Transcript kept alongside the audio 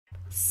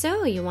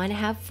So you want to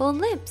have full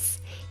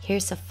lips?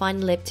 Here's a fun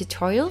lip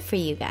tutorial for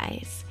you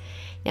guys.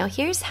 Now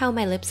here's how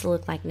my lips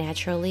look like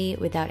naturally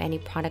without any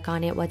product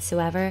on it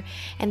whatsoever.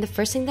 And the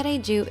first thing that I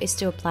do is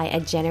to apply a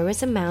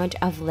generous amount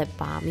of lip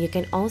balm. You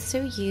can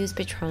also use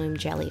petroleum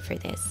jelly for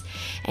this.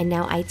 And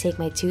now I take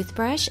my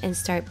toothbrush and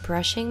start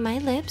brushing my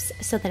lips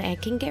so that I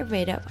can get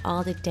rid of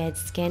all the dead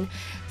skin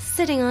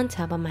sitting on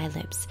top of my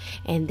lips.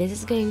 And this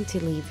is going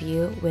to leave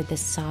you with the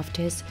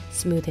softest,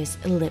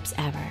 smoothest lips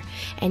ever.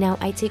 And now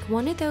I take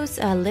one of those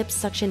lip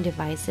suction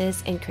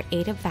devices and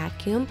create a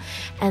vacuum,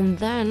 and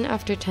then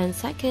after 10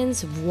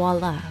 seconds,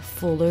 voila,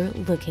 fuller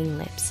looking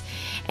lips.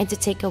 And to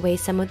take away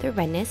some of the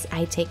redness,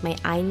 I take my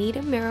I Need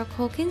a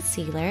Miracle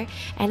concealer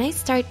and I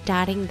start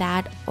dotting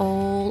that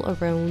all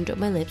around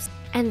my lips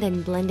and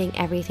then blending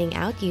everything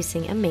out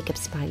using a makeup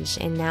sponge,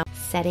 and now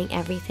setting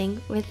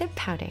everything with the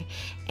powder.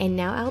 And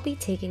now I'll be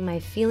taking my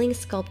Feeling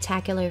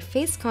Sculptacular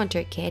Face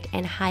Contour Kit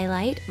and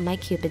highlight my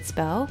Cupid's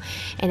bow,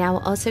 and I will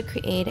also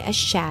create a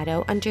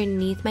shadow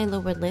underneath my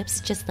lower lips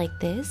just like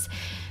this.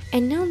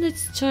 And now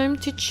it's time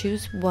to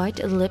choose what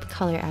lip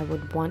color I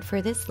would want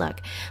for this look.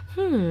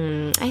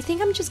 I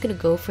think I'm just gonna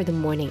go for the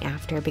Morning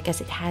After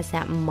because it has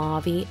that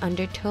mauve-y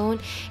undertone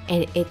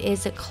and it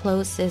is the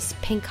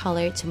closest pink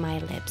color to my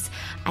lips.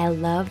 I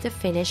love the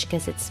finish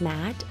because it's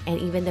matte, and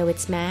even though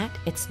it's matte,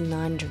 it's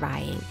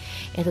non-drying.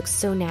 It looks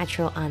so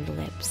natural on the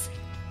lips.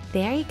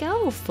 There you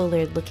go,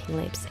 fuller looking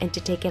lips. And to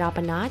take it up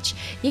a notch,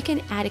 you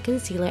can add a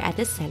concealer at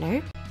the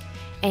center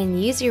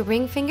and use your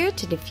ring finger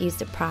to diffuse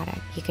the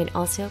product. You can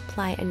also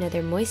apply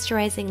another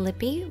moisturizing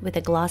lippy with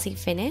a glossy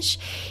finish.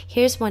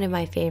 Here's one of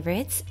my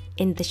favorites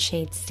in the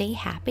shade Stay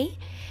Happy.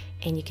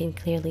 And you can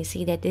clearly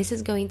see that this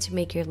is going to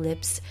make your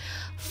lips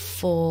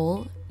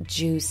full,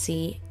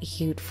 juicy,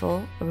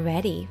 youthful,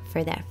 ready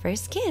for that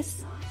first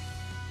kiss.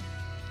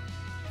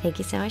 Thank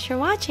you so much for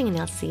watching, and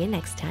I'll see you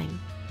next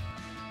time.